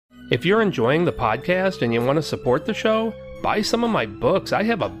If you're enjoying the podcast and you want to support the show, buy some of my books. I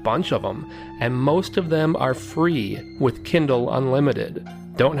have a bunch of them, and most of them are free with Kindle Unlimited.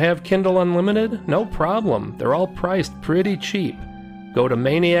 Don't have Kindle Unlimited? No problem. They're all priced pretty cheap. Go to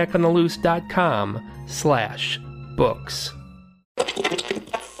maniacontheloose.com/books.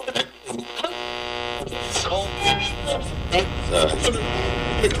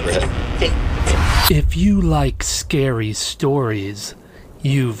 If you like scary stories,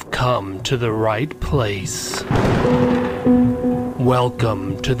 you've come to the right place.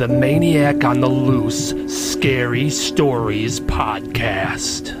 Welcome to the Maniac on the Loose Scary Stories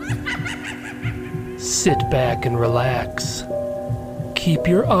podcast. Sit back and relax. Keep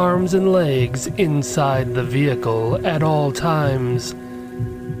your arms and legs inside the vehicle at all times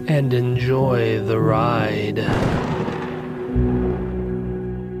and enjoy the ride.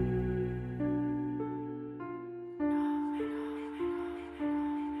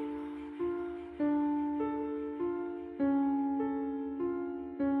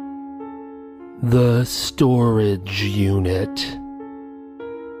 The Storage Unit.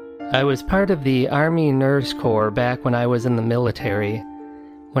 I was part of the Army Nurse Corps back when I was in the military.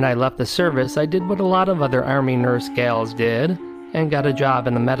 When I left the service, I did what a lot of other Army nurse gals did, and got a job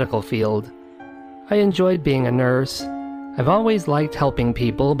in the medical field. I enjoyed being a nurse. I've always liked helping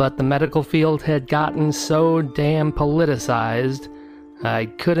people, but the medical field had gotten so damn politicized, I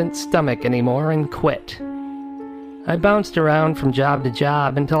couldn't stomach anymore and quit. I bounced around from job to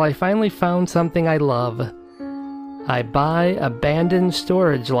job until I finally found something I love. I buy abandoned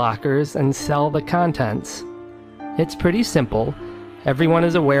storage lockers and sell the contents. It's pretty simple. Everyone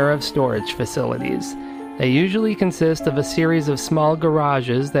is aware of storage facilities. They usually consist of a series of small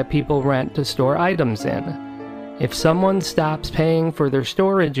garages that people rent to store items in. If someone stops paying for their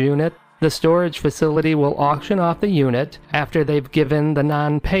storage unit, the storage facility will auction off the unit after they've given the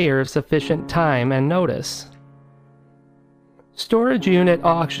non-payer sufficient time and notice. Storage unit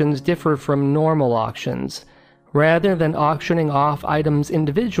auctions differ from normal auctions. Rather than auctioning off items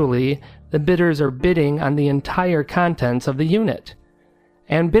individually, the bidders are bidding on the entire contents of the unit.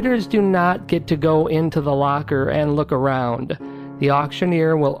 And bidders do not get to go into the locker and look around. The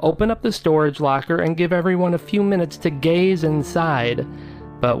auctioneer will open up the storage locker and give everyone a few minutes to gaze inside,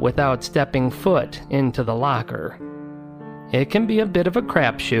 but without stepping foot into the locker. It can be a bit of a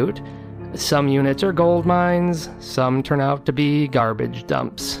crapshoot. Some units are gold mines, some turn out to be garbage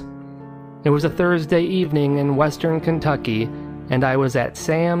dumps. It was a Thursday evening in western Kentucky, and I was at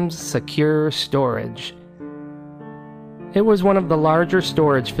Sam's Secure Storage. It was one of the larger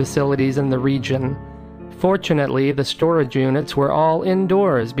storage facilities in the region. Fortunately, the storage units were all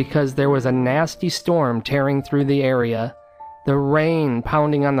indoors because there was a nasty storm tearing through the area. The rain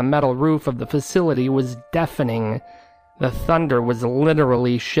pounding on the metal roof of the facility was deafening. The thunder was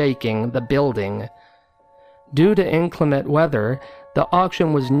literally shaking the building. Due to inclement weather, the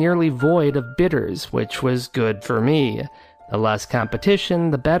auction was nearly void of bidders, which was good for me. The less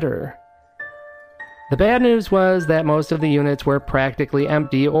competition, the better. The bad news was that most of the units were practically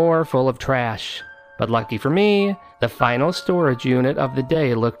empty or full of trash. But lucky for me, the final storage unit of the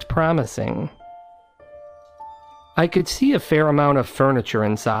day looked promising. I could see a fair amount of furniture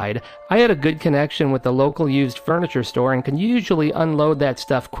inside. I had a good connection with the local used furniture store and could usually unload that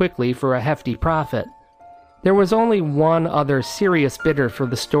stuff quickly for a hefty profit. There was only one other serious bidder for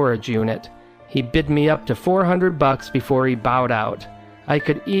the storage unit. He bid me up to $400 before he bowed out. I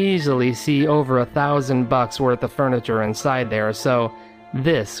could easily see over $1,000 worth of furniture inside there, so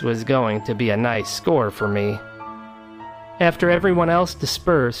this was going to be a nice score for me. After everyone else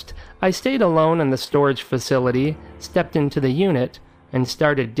dispersed, I stayed alone in the storage facility, stepped into the unit, and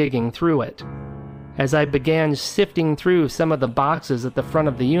started digging through it. As I began sifting through some of the boxes at the front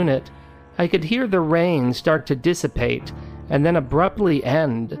of the unit, I could hear the rain start to dissipate and then abruptly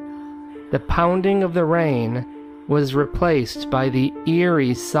end. The pounding of the rain was replaced by the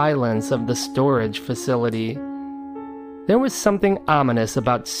eerie silence of the storage facility. There was something ominous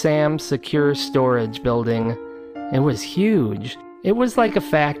about Sam's Secure Storage building. It was huge. It was like a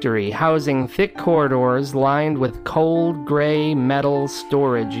factory housing thick corridors lined with cold gray metal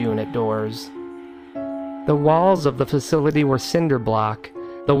storage unit doors. The walls of the facility were cinder block.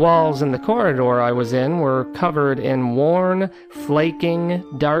 The walls in the corridor I was in were covered in worn, flaking,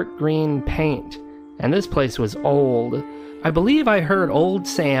 dark green paint, and this place was old. I believe I heard old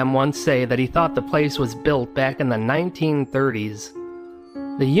Sam once say that he thought the place was built back in the 1930s.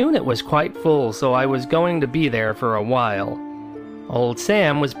 The unit was quite full, so I was going to be there for a while. Old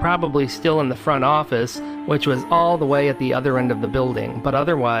Sam was probably still in the front office, which was all the way at the other end of the building, but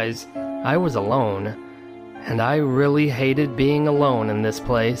otherwise, I was alone. and I really hated being alone in this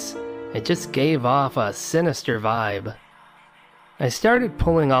place. It just gave off a sinister vibe. I started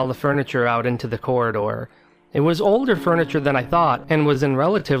pulling all the furniture out into the corridor. It was older furniture than I thought and was in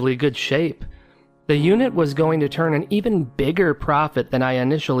relatively good shape. The unit was going to turn an even bigger profit than I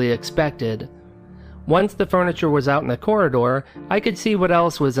initially expected. Once the furniture was out in the corridor, I could see what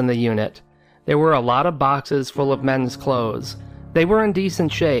else was in the unit. There were a lot of boxes full of men's clothes. They were in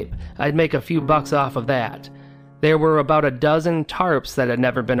decent shape. I'd make a few bucks off of that. There were about a dozen tarps that had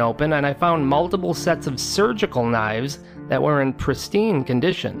never been opened, and I found multiple sets of surgical knives that were in pristine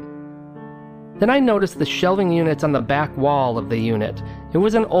condition. Then I noticed the shelving units on the back wall of the unit. It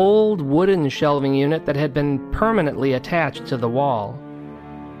was an old wooden shelving unit that had been permanently attached to the wall.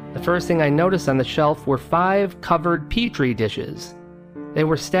 The first thing I noticed on the shelf were 5 covered Petri dishes. They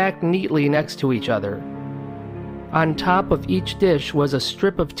were stacked neatly next to each other. On top of each dish was a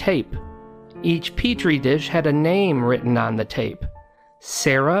strip of tape. Each Petri dish had a name written on the tape: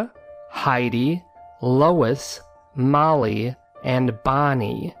 Sarah, Heidi, Lois, Molly, and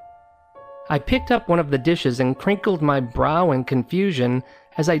Bonnie. I picked up one of the dishes and crinkled my brow in confusion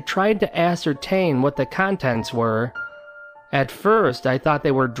as I tried to ascertain what the contents were. At first, I thought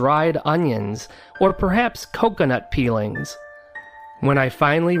they were dried onions, or perhaps coconut peelings. When I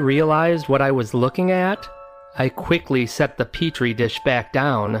finally realized what I was looking at, I quickly set the Petri dish back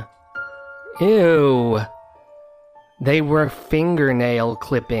down. Ew! They were fingernail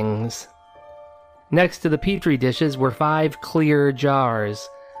clippings. Next to the Petri dishes were 5 clear jars.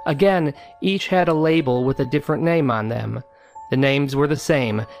 Again, each had a label with a different name on them. The names were the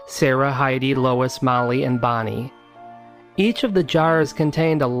same: Sarah, Heidi, Lois, Molly, and Bonnie. Each of the jars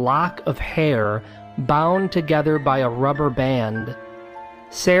contained a lock of hair bound together by a rubber band.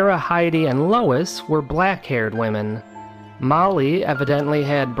 Sarah, Heidi, and Lois were black-haired women. Molly evidently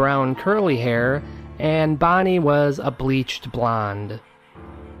had brown curly hair, and Bonnie was a bleached blonde.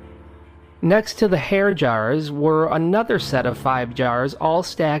 Next to the hair jars were another set of 5 jars, all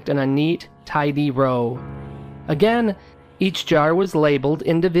stacked in a neat, tidy row. Again, each jar was labeled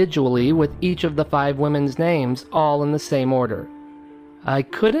individually with each of the 5 women's names, all in the same order. I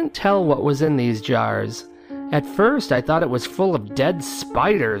couldn't tell what was in these jars. At first, I thought it was full of dead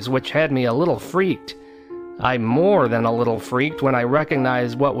spiders, which had me a little freaked. I more than a little freaked when I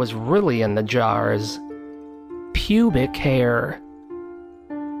recognized what was really in the jars. Pubic hair.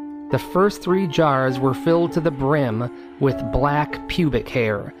 The first 3 jars were filled to the brim with black pubic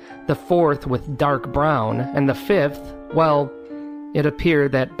hair, the 4th with dark brown, and the 5th, well, it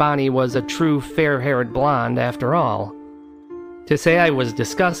appeared that Bonnie was a true fair-haired blonde after all. To say I was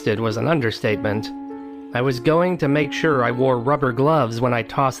disgusted was an understatement. I was going to make sure I wore rubber gloves when I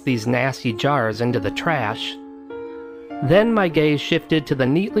tossed these nasty jars into the trash. Then my gaze shifted to the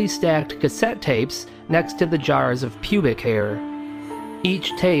neatly stacked cassette tapes next to the jars of pubic hair.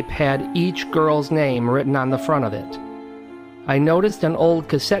 Each tape had each girl's name written on the front of it. I noticed an old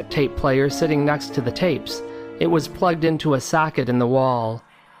cassette tape player sitting next to the tapes. It was plugged into a socket in the wall.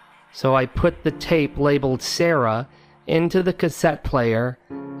 So I put the tape labeled Sarah into the cassette player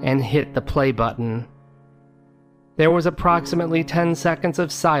and hit the play button. There was approximately 10 seconds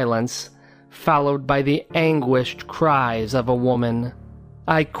of silence, followed by the anguished cries of a woman.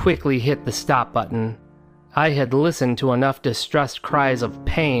 I quickly hit the stop button. I had listened to enough distressed cries of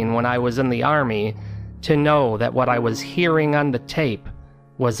pain when I was in the army to know that what I was hearing on the tape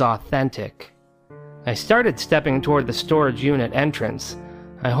was authentic. I started stepping toward the storage unit entrance.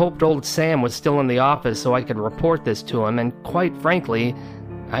 I hoped old Sam was still in the office so I could report this to him, and quite frankly,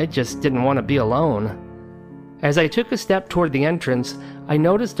 I just didn't want to be alone. As I took a step toward the entrance, I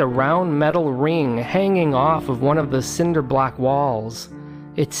noticed a round metal ring hanging off of one of the cinder block walls.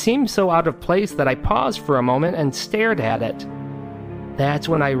 It seemed so out of place that I paused for a moment and stared at it. That's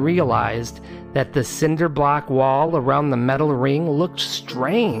when I realized that the cinder block wall around the metal ring looked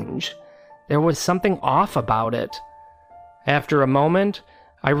strange. There was something off about it. After a moment,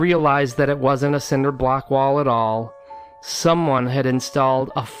 I realized that it wasn't a cinder block wall at all. Someone had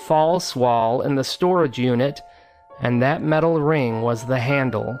installed a false wall in the storage unit, and that metal ring was the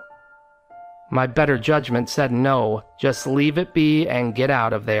handle. My better judgment said no, just leave it be and get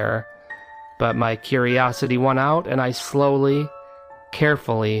out of there. But my curiosity won out, and I slowly,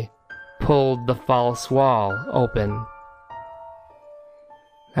 carefully pulled the false wall open.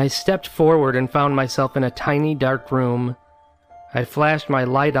 I stepped forward and found myself in a tiny dark room. I flashed my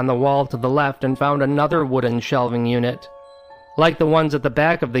light on the wall to the left and found another wooden shelving unit. Like the ones at the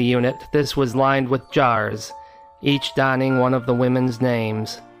back of the unit, this was lined with jars, each donning one of the women's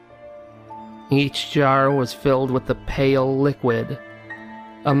names. Each jar was filled with the pale liquid.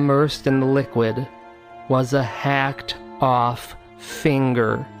 Immersed in the liquid was a hacked-off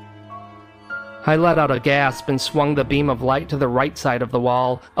finger. I let out a gasp and swung the beam of light to the right side of the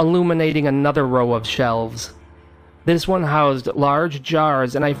wall, illuminating another row of shelves. This one housed large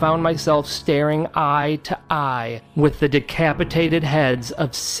jars, and I found myself staring eye to eye with the decapitated heads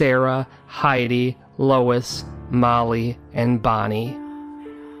of Sarah, Heidi, Lois, Molly, and Bonnie.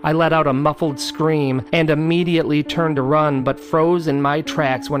 I let out a muffled scream and immediately turned to run, but froze in my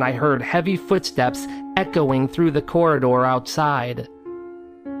tracks when I heard heavy footsteps echoing through the corridor outside.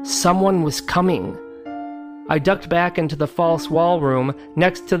 Someone was coming. I ducked back into the false wall room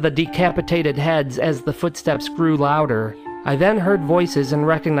next to the decapitated heads as the footsteps grew louder. I then heard voices and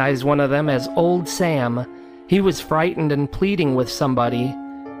recognized one of them as Old Sam. He was frightened and pleading with somebody.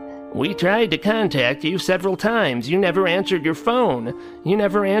 "We tried to contact you several times. You never answered your phone. You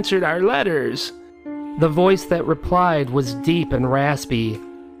never answered our letters." The voice that replied was deep and raspy.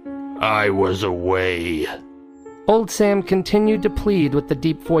 "I was away." Old Sam continued to plead with the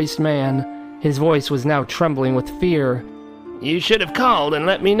deep-voiced man. His voice was now trembling with fear. "You should have called and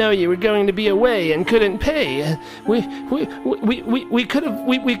let me know you were going to be away and couldn't pay. We could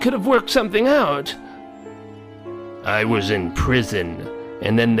have worked something out." "I was in prison,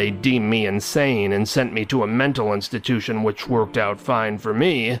 and then they deemed me insane and sent me to a mental institution, which worked out fine for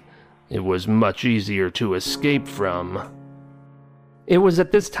me. It was much easier to escape from." It was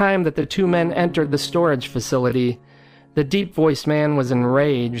at this time that the two men entered the storage facility. The deep-voiced man was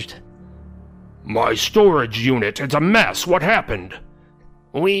enraged. "My storage unit, it's a mess. What happened?"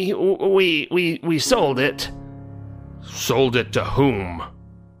 We sold it." "Sold it to whom?"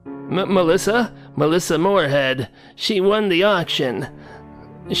 Melissa Moorhead. She won the auction.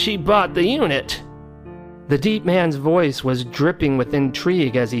 She bought the unit." The deep man's voice was dripping with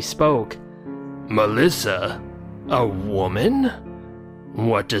intrigue as he spoke. "Melissa? A woman?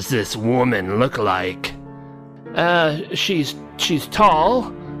 What does this woman look like?" She's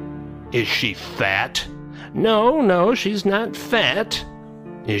tall." "Is she fat?" No, she's not fat."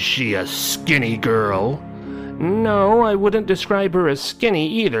 "Is she a skinny girl?" "No, I wouldn't describe her as skinny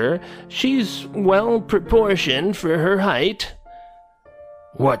either. She's well proportioned for her height."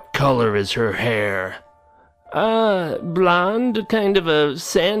 "What color is her hair?" Blonde, kind of a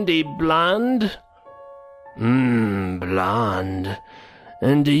sandy blonde." Blonde.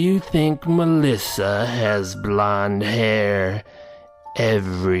 And do you think Melissa has blonde hair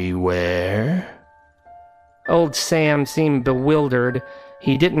everywhere?" Old Sam seemed bewildered.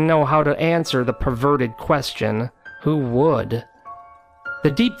 He didn't know how to answer the perverted question. Who would?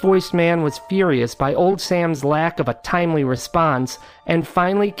 The deep-voiced man was furious by Old Sam's lack of a timely response, and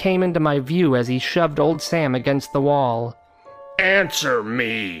finally came into my view as he shoved Old Sam against the wall. "Answer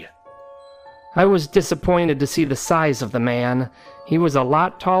me!" I was disappointed to see the size of the man. He was a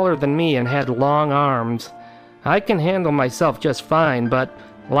lot taller than me and had long arms. I can handle myself just fine, but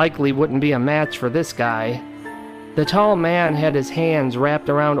likely wouldn't be a match for this guy. The tall man had his hands wrapped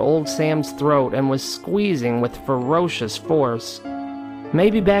around Old Sam's throat and was squeezing with ferocious force.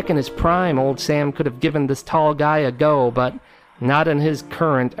 Maybe back in his prime, Old Sam could have given this tall guy a go, but not in his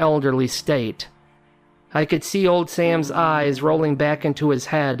current elderly state. I could see Old Sam's eyes rolling back into his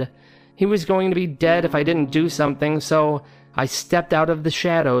head. He was going to be dead if I didn't do something, so I stepped out of the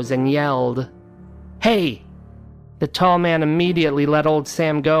shadows and yelled, "Hey!" The tall man immediately let Old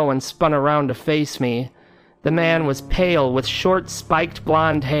Sam go and spun around to face me. The man was pale with short, spiked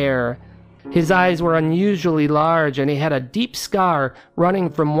blonde hair. His eyes were unusually large, and he had a deep scar running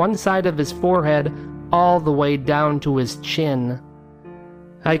from one side of his forehead all the way down to his chin.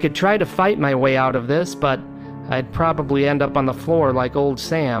 I could try to fight my way out of this, but I'd probably end up on the floor like Old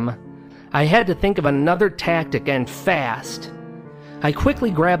Sam. I had to think of another tactic, and fast. I quickly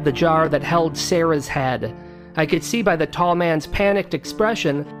grabbed the jar that held Sarah's head. I could see by the tall man's panicked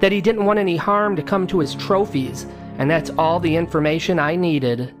expression that he didn't want any harm to come to his trophies, and that's all the information I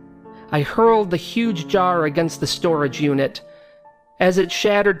needed. I hurled the huge jar against the storage unit. As it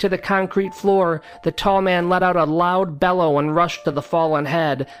shattered to the concrete floor, the tall man let out a loud bellow and rushed to the fallen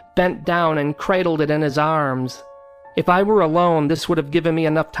head, bent down and cradled it in his arms. If I were alone, this would have given me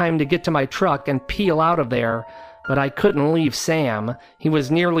enough time to get to my truck and peel out of there, but I couldn't leave Sam. He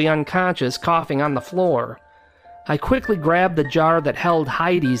was nearly unconscious, coughing on the floor. I quickly grabbed the jar that held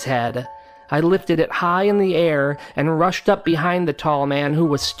Heidi's head. I lifted it high in the air and rushed up behind the tall man who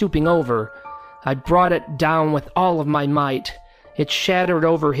was stooping over. I brought it down with all of my might. It shattered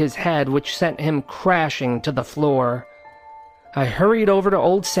over his head, which sent him crashing to the floor. I hurried over to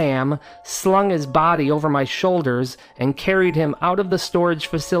Old Sam, slung his body over my shoulders, and carried him out of the storage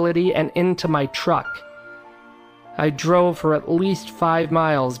facility and into my truck. I drove for at least 5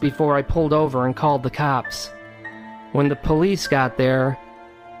 miles before I pulled over and called the cops. When the police got there,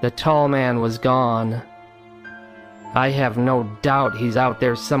 the tall man was gone. I have no doubt he's out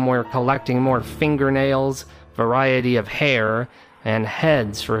there somewhere collecting more fingernails, variety of hair, and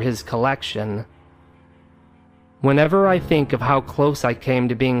heads for his collection. Whenever I think of how close I came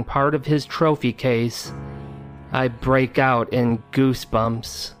to being part of his trophy case, I break out in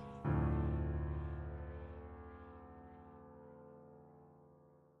goosebumps.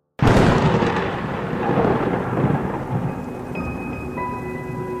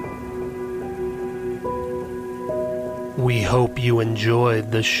 We hope you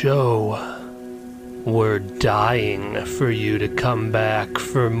enjoyed the show. We're dying for you to come back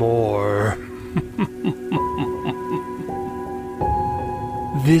for more.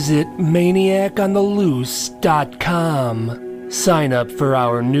 Visit maniacontheloose.com. Sign up for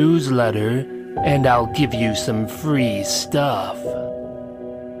our newsletter, and I'll give you some free stuff.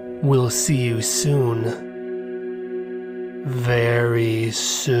 We'll see you soon. Very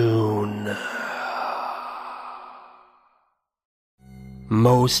soon.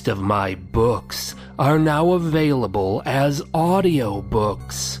 Most of my books are now available as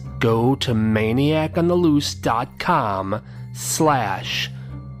audiobooks. Go to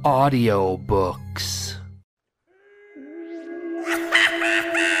maniacontheloose.com/audiobooks.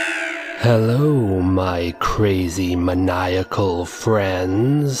 Hello, my crazy maniacal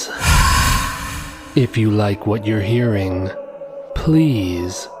friends. If you like what you're hearing,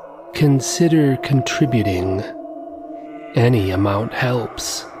 please consider contributing. Any amount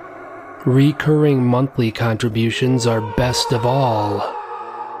helps. Recurring monthly contributions are best of all.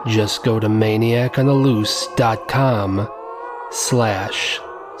 Just go to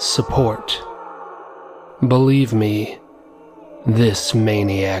maniacontheloose.com/support. Believe me, this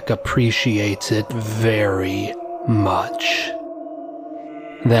maniac appreciates it very much.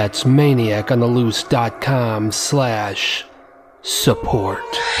 That's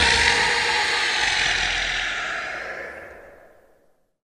maniacontheloose.com/support.